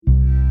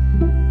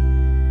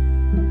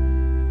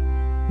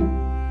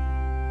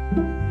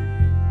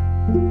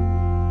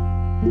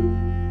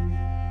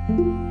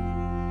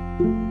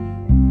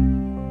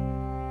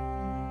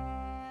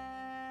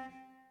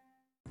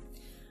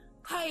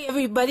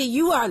everybody.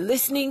 You are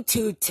listening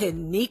to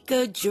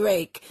Tanika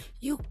Drake.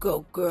 You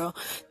go, girl.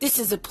 This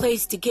is a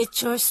place to get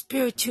your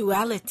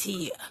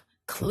spirituality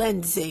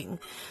cleansing.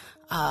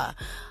 I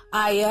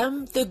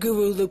am the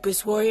Guru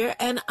Lupus Warrior,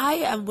 and I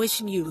am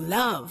wishing you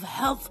love,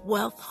 health,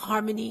 wealth,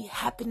 harmony,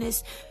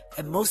 happiness,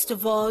 and most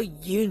of all,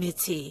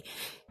 unity.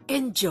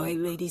 Enjoy,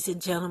 ladies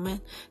and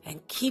gentlemen,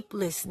 and keep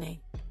listening.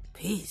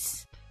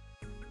 Peace.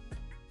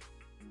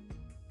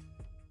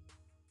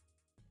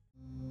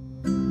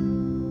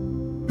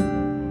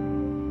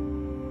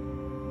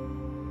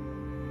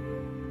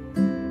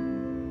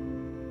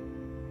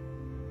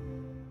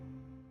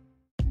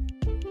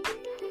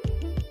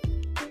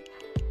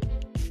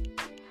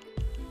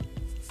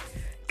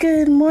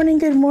 Good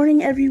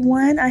morning,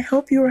 everyone. I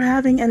hope you are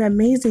having an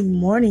amazing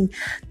morning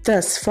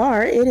thus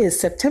far. It is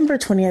September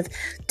 20th,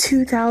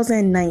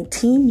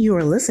 2019. You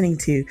are listening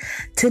to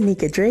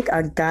Tanika Drake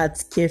on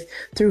God's gift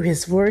through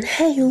his word.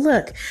 Hey,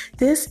 look,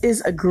 this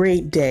is a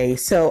great day.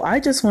 So I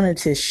just wanted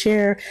to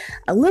share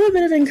a little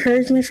bit of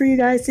encouragement for you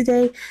guys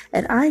today.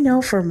 And I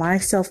know for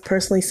myself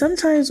personally,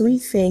 sometimes we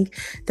think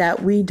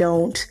that we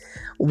don't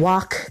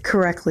walk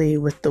correctly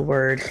with the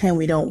word and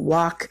we don't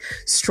walk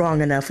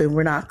strong enough and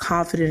we're not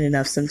confident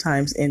enough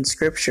sometimes in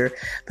scripture.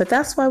 But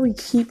that's why we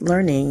keep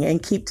learning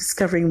and keep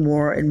discovering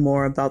more and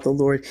more about the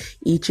Lord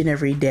each and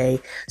every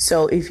day.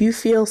 So if you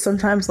feel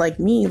sometimes like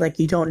me, like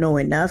you don't know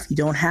enough, you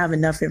don't have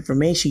enough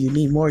information, you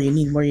need more,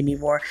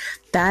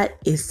 that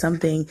is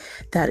something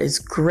that is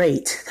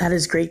great. That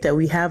is great that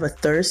we have a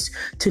thirst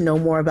to know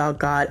more about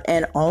God,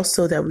 and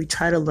also that we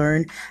try to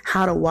learn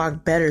how to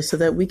walk better so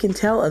that we can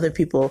tell other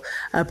people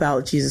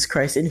about Jesus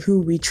Christ and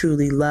who we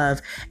truly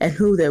love and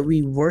who that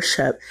we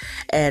worship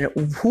and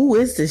who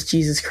is this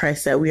Jesus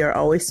Christ that we are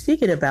always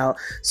speaking about.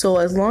 So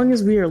as long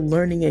as we are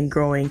learning and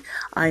growing,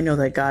 I know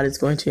that God is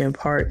going to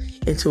impart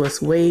into us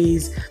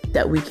ways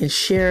that we can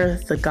share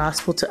the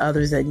gospel to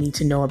others that need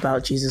to know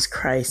about Jesus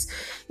Christ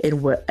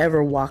in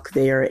whatever walk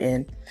they are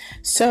in.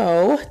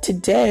 So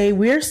today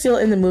we're still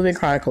in the Moving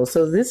Chronicles.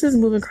 So this is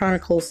Moving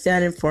Chronicles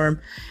Standing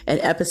Firm and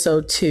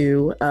episode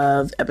 2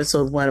 of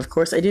episode 1. Of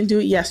course, I didn't do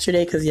it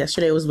yesterday because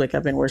yesterday was Wake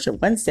Up and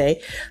Worship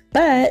Wednesday,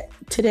 but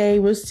today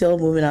we're still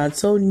moving on.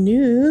 So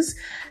news,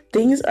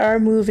 things are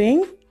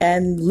moving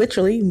and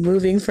literally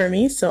moving for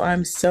me. So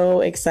I'm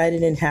so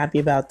excited and happy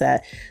about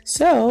that.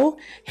 So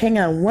hang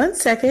on one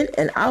second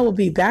and I will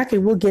be back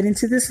and we'll get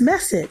into this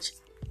message.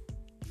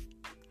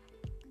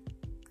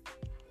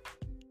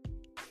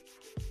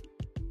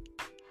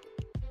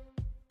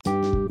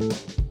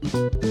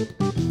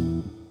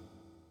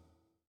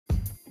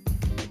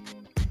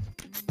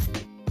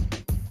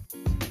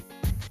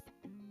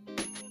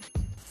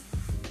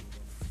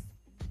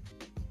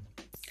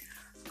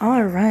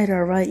 All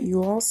right.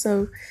 You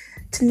also,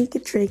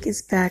 Tanika Drake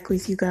is back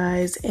with you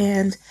guys,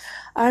 and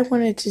I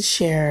wanted to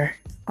share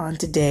on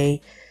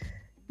today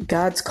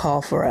God's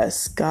call for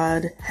us.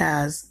 God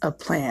has a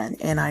plan,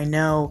 and I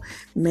know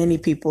many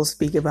people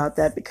speak about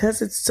that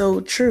because it's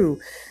so true.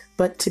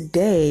 But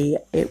today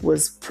it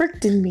was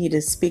pricked in me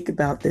to speak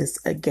about this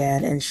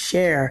again and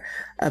share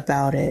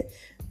about it.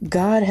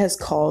 God has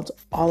called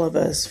all of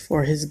us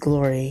for his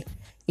glory,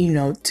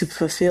 to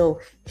fulfill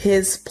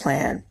his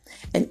plan.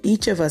 And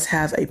each of us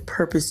have a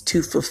purpose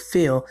to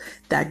fulfill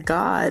that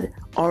God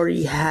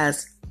already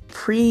has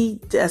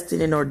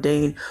predestined and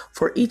ordained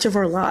for each of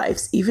our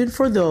lives. Even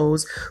for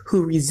those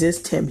who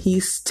resist him, he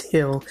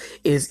still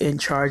is in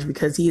charge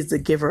because he is the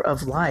giver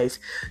of life.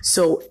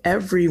 So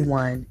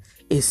everyone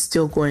is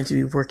still going to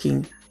be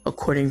working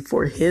according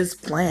for his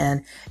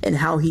plan and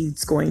how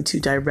he's going to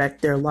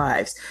direct their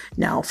lives.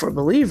 Now, for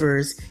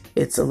believers,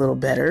 it's a little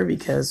better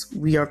because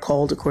we are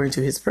called according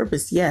to his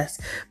purpose, yes.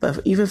 But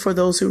even for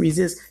those who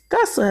resist,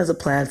 God still has a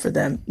plan for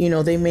them.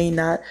 They may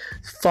not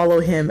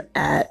follow him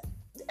at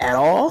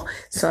all.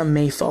 Some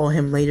may follow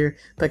him later,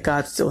 but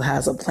God still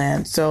has a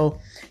plan. So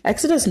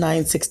Exodus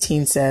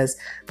 9:16 says,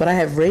 "But I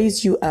have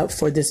raised you up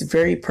for this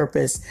very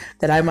purpose,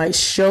 that I might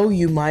show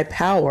you my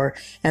power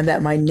and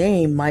that my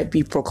name might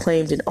be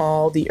proclaimed in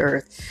all the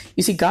earth."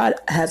 You see, God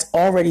has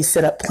already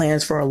set up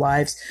plans for our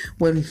lives.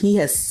 When he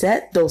has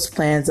set those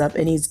plans up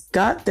and he's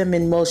got them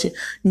in motion,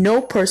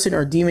 no person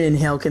or demon in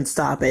hell can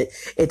stop it.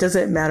 It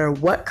doesn't matter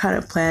what kind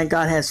of plan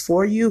God has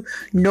for you.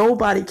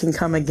 Nobody can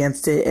come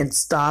against it and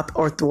stop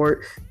or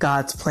thwart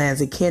God's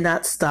plans. It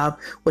cannot stop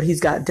what he's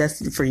got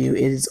destined for you.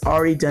 It is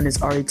already done.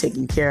 It's already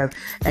taken care of,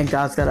 and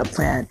God's got a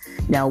plan.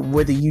 Now,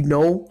 whether you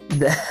know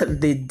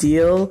the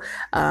deal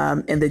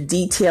and the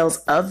details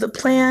of the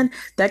plan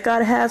that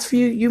God has for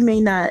you, you may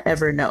not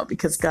ever know,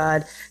 because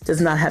God does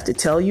not have to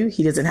tell you.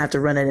 He doesn't have to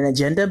run an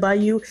agenda by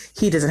you.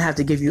 He doesn't have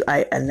to give you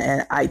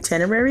an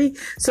itinerary,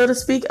 so to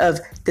speak, of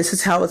this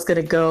is how it's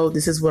going to go.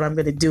 This is what I'm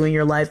going to do in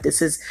your life.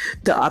 This is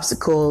the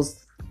obstacles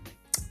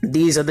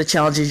these are the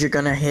challenges you're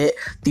going to hit.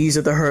 These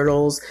are the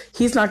hurdles.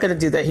 He's not going to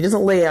do that. He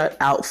doesn't lay it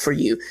out for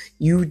you.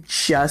 You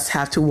just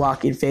have to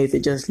walk in faith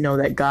and just know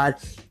that God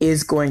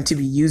is going to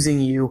be using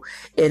you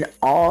in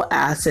all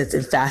assets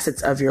and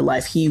facets of your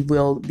life. He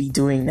will be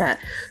doing that.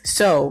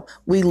 So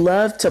we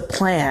love to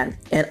plan.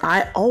 And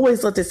I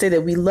always love to say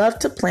that we love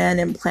to plan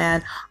and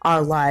plan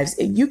our lives.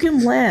 And you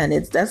can plan.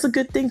 That's a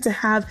good thing to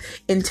have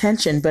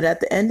intention. But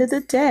at the end of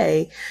the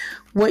day,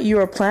 what you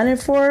are planning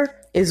for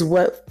is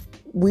what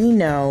we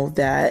know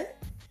that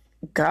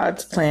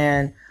God's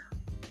plan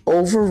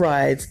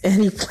overrides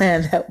any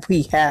plan that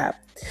we have.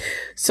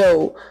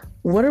 So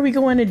what are we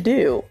going to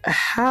do?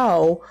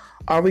 How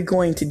are we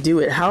going to do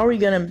it? How are we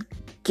going to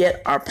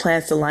get our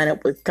plans to line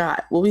up with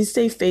God? Will we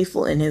stay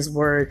faithful in his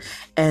word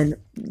and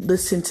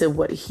listen to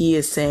what he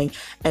is saying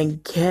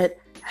and get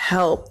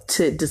help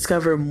to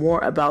discover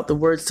more about the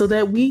word so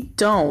that we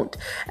don't,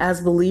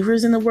 as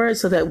believers in the word,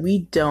 so that we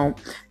don't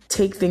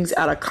take things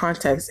out of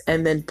context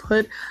and then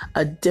put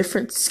a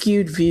different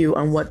skewed view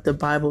on what the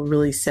Bible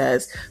really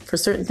says. For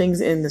certain things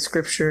in the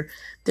scripture,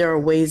 there are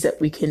ways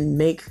that we can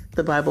make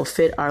the Bible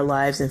fit our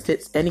lives and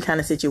fit any kind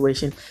of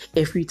situation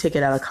if we take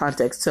it out of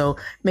context. So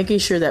making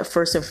sure that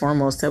first and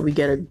foremost that we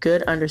get a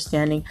good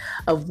understanding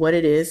of what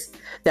it is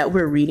that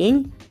we're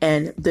reading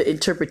and the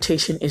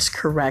interpretation is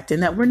correct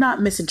and that we're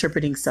not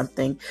misinterpreting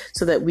something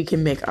so that we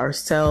can make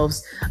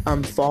ourselves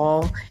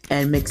fall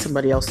and make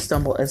somebody else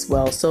stumble as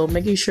well. So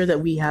making sure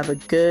that we have a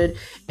good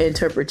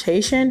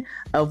interpretation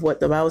of what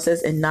the Bible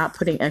says and not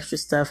putting extra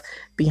stuff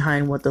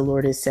behind what the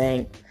Lord is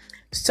saying.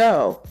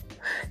 So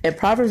in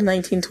Proverbs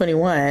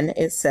 19:21,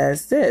 it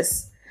says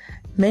this: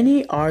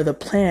 many are the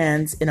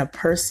plans in a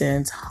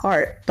person's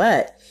heart,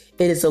 but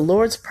it is the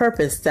Lord's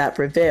purpose that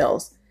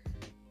prevails.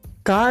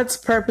 God's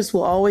purpose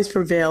will always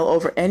prevail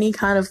over any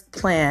kind of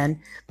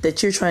plan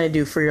that you're trying to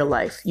do for your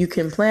life. You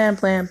can plan,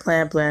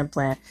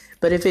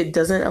 but if it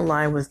doesn't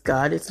align with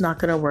God, it's not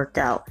going to work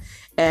out.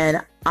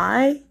 And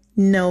I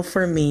know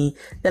for me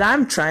that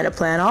I'm trying to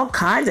plan all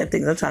kinds of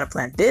things. I'm trying to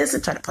plan this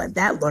and trying to plan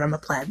that. Lord, I'm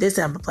going to plan this.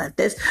 I'm going to plan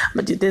this. I'm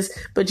going to do this.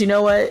 But you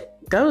know what?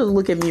 God will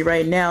look at me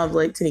right now and be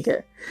like,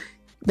 Tanika,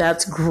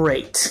 that's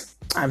great.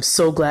 I'm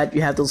so glad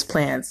you have those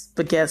plans.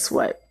 But guess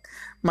what?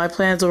 My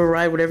plans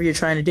override whatever you're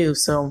trying to do.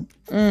 So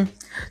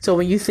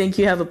when you think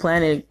you have a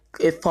plan and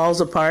it falls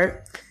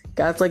apart,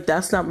 God's like,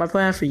 that's not my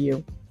plan for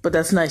you. But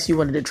that's nice. You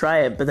wanted to try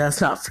it, but that's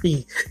not for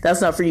you.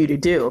 That's not for you to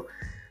do.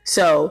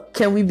 So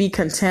can we be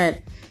content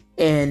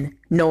in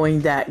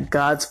knowing that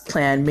God's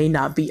plan may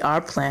not be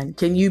our plan?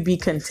 Can you be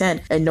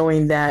content in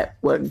knowing that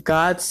what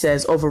God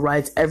says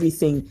overrides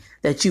everything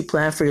that you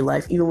plan for your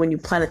life, even when you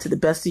plan it to the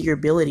best of your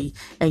ability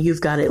and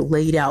you've got it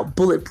laid out,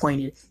 bullet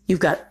pointed, you've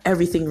got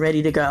everything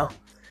ready to go?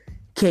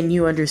 Can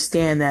you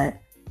understand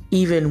that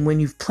even when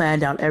you've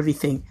planned out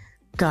everything,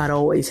 God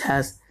always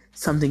has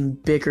something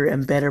bigger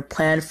and better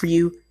planned for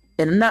you?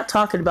 And I'm not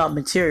talking about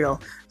material.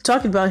 I'm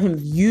talking about him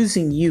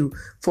using you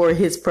for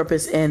his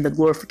purpose and the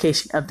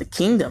glorification of the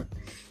kingdom.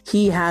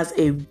 He has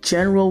a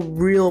general,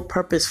 real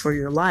purpose for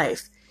your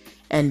life.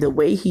 And the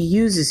way he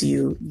uses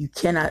you, you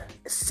cannot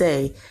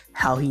say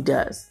how he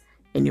does.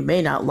 And you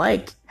may not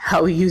like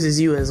how he uses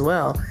you as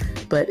well,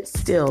 but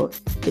still,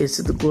 it's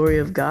to the glory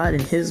of God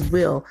and his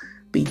will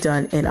be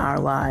done in our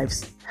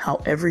lives.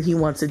 However he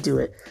wants to do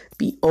it,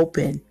 be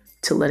open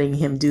to letting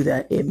him do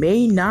that. It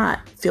may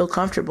not feel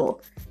comfortable.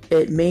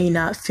 It may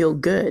not feel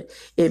good.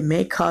 It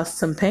may cause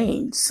some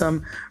pain,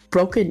 some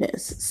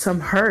brokenness, some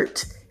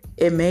hurt.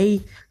 It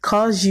may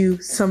cause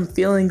you some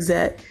feelings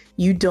that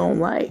you don't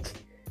like.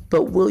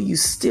 But will you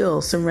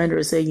still surrender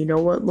and say, you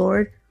know what,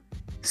 Lord?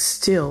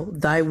 Still,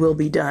 thy will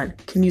be done.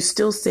 Can you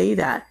still say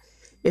that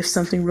if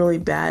something really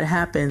bad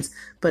happens,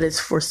 but it's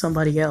for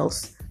somebody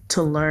else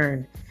to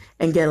learn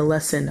and get a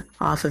lesson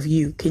off of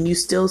you? Can you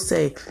still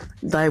say,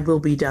 thy will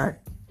be done?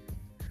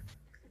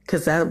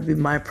 Because that would be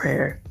my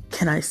prayer.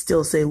 Can I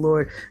still say,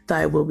 Lord,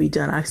 thy will be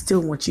done? I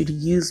still want you to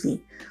use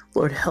me.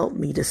 Lord, help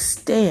me to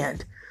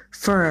stand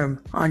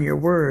firm on your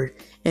word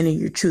and in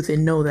your truth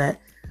and know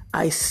that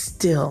I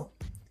still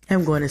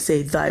am going to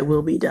say thy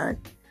will be done.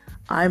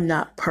 I'm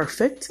not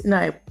perfect and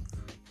I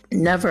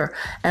never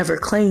ever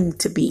claim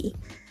to be.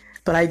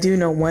 But I do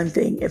know one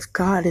thing. If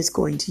God is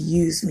going to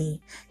use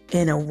me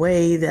in a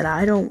way that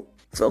I don't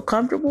feel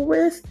comfortable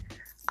with,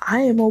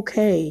 I am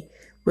okay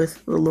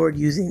with the Lord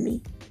using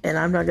me. And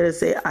I'm not going to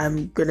say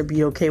I'm going to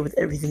be okay with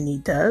everything he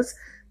does,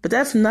 but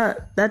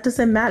that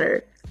doesn't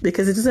matter,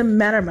 because it doesn't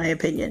matter my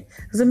opinion.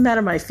 It doesn't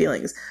matter my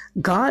feelings.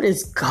 God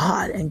is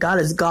God, and God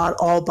is God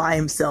all by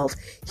himself.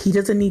 He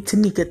doesn't need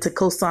Tanika to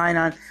co-sign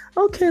on,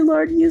 okay,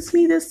 Lord, use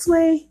me this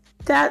way.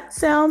 That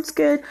sounds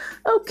good.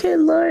 Okay,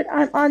 Lord,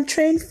 I'm on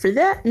train for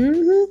that.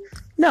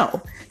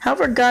 No,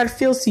 however God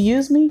feels to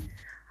use me,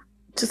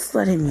 just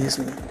let him use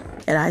me.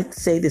 And I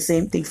say the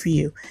same thing for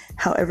you.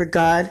 However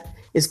God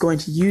is going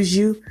to use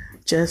you,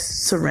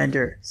 just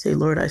surrender. Say,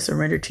 Lord, I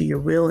surrender to your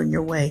will and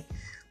your way.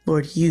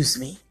 Lord, use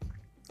me.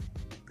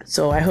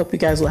 So I hope you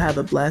guys will have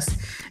a blessed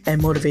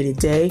and motivated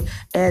day.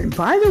 And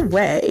by the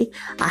way,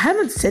 I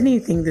haven't said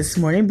anything this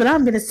morning, but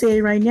I'm going to say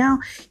it right now.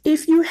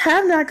 If you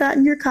have not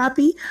gotten your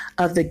copy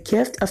of The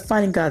Gift of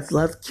Finding God's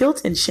Love, Guilt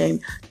and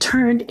Shame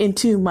Turned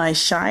into My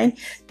Shine,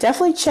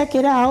 definitely check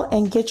it out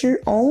and get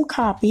your own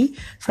copy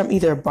from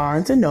either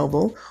Barnes &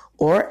 Noble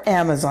or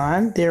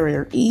Amazon. There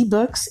are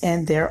ebooks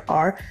and there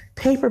are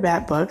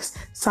paperback books,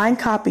 signed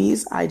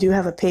copies. I do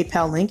have a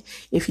PayPal link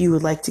if you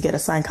would like to get a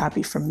signed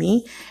copy from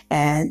me.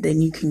 And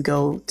then you can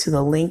go to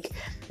the link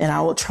and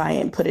I will try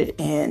and put it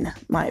in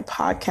my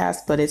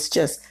podcast, but it's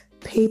just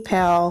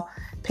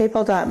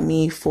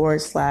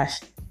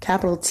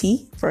paypal.me/capital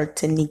T for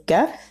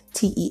Tanika,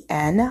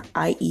 TENIECKA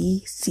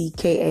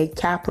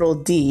capital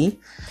D.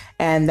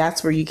 And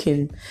that's where you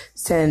can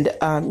send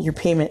your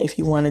payment if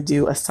you want to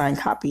do a signed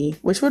copy,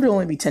 which would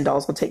only be $10.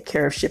 We'll take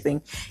care of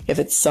shipping if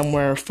it's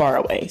somewhere far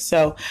away.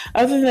 So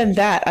other than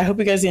that, I hope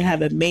you guys are going to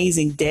have an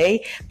amazing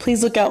day.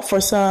 Please look out for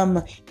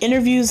some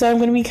interviews I'm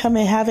going to be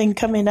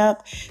coming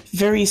up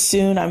very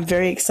soon. I'm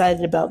very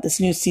excited about this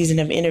new season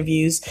of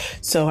interviews.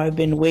 So I've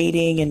been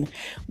waiting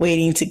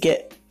to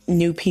get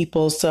new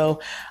people.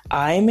 So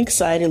I'm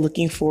excited,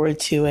 looking forward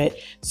to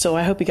it. So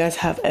I hope you guys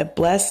have a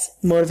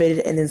blessed,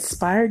 motivated, and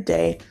inspired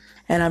day.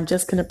 And I'm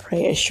just going to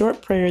pray a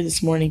short prayer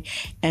this morning,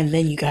 and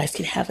then you guys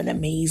can have an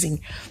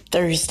amazing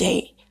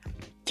Thursday.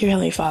 Dear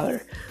Heavenly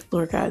Father,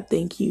 Lord God,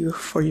 thank you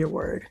for your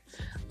word.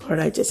 Lord,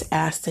 I just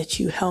ask that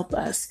you help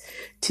us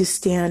to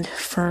stand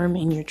firm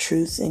in your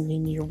truths and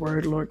in your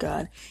word, Lord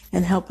God,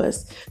 and help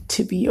us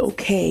to be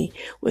okay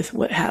with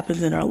what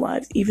happens in our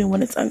lives, even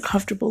when it's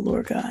uncomfortable,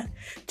 Lord God.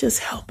 Just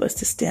help us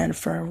to stand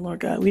firm, Lord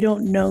God. We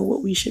don't know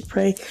what we should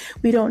pray.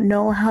 We don't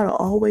know how to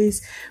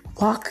always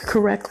walk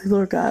correctly,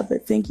 Lord God,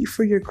 but thank you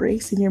for your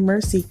grace and your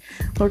mercy.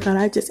 Lord God,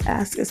 I just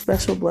ask a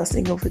special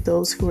blessing over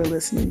those who are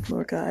listening,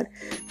 Lord God.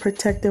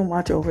 Protect them,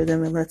 watch over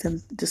them, and let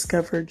them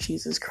discover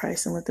Jesus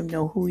Christ and let them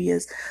know who he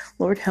is.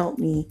 Lord, help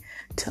me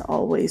to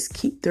always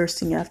keep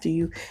thirsting after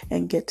you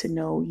and get to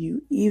know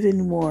you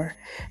even more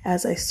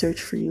as I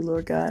search for you,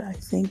 Lord God. I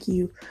thank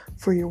you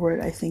for your word.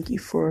 I thank you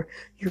for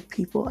your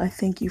people. I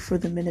thank you for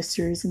the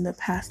ministers and the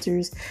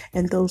pastors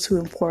and those who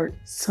impart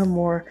some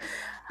more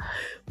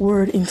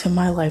word into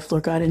my life,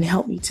 Lord God, and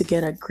help me to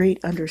get a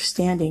great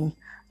understanding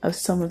of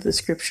some of the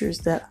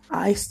scriptures that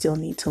I still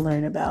need to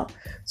learn about.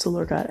 So,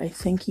 Lord God, I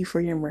thank you for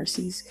your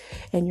mercies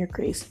and your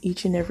grace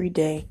each and every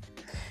day.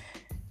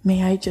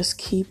 May I just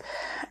keep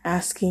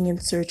asking and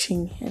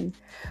searching and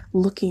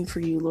looking for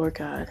you, Lord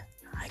God.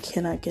 I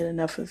cannot get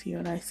enough of you,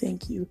 and I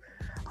thank you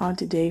on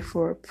today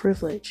for a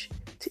privilege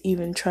to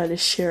even try to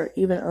share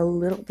even a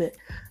little bit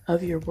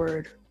of your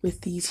word with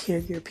these here,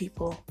 your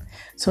people.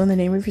 So in the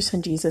name of your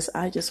son, Jesus,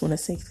 I just want to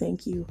say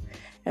thank you.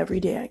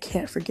 Every day I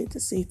can't forget to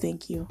say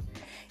thank you.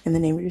 In the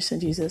name of your son,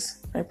 Jesus,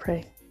 I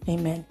pray.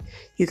 Amen.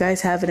 You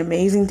guys have an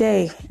amazing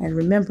day. And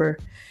remember,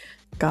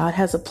 God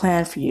has a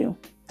plan for you.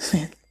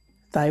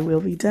 Thy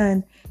will be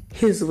done.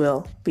 His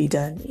will be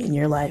done in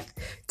your life.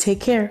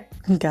 Take care.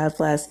 God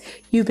bless.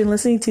 You've been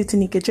listening to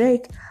Tanika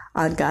Drake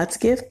on God's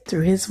Gift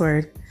Through His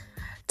Word.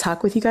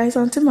 Talk with you guys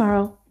on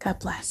tomorrow. God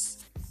bless.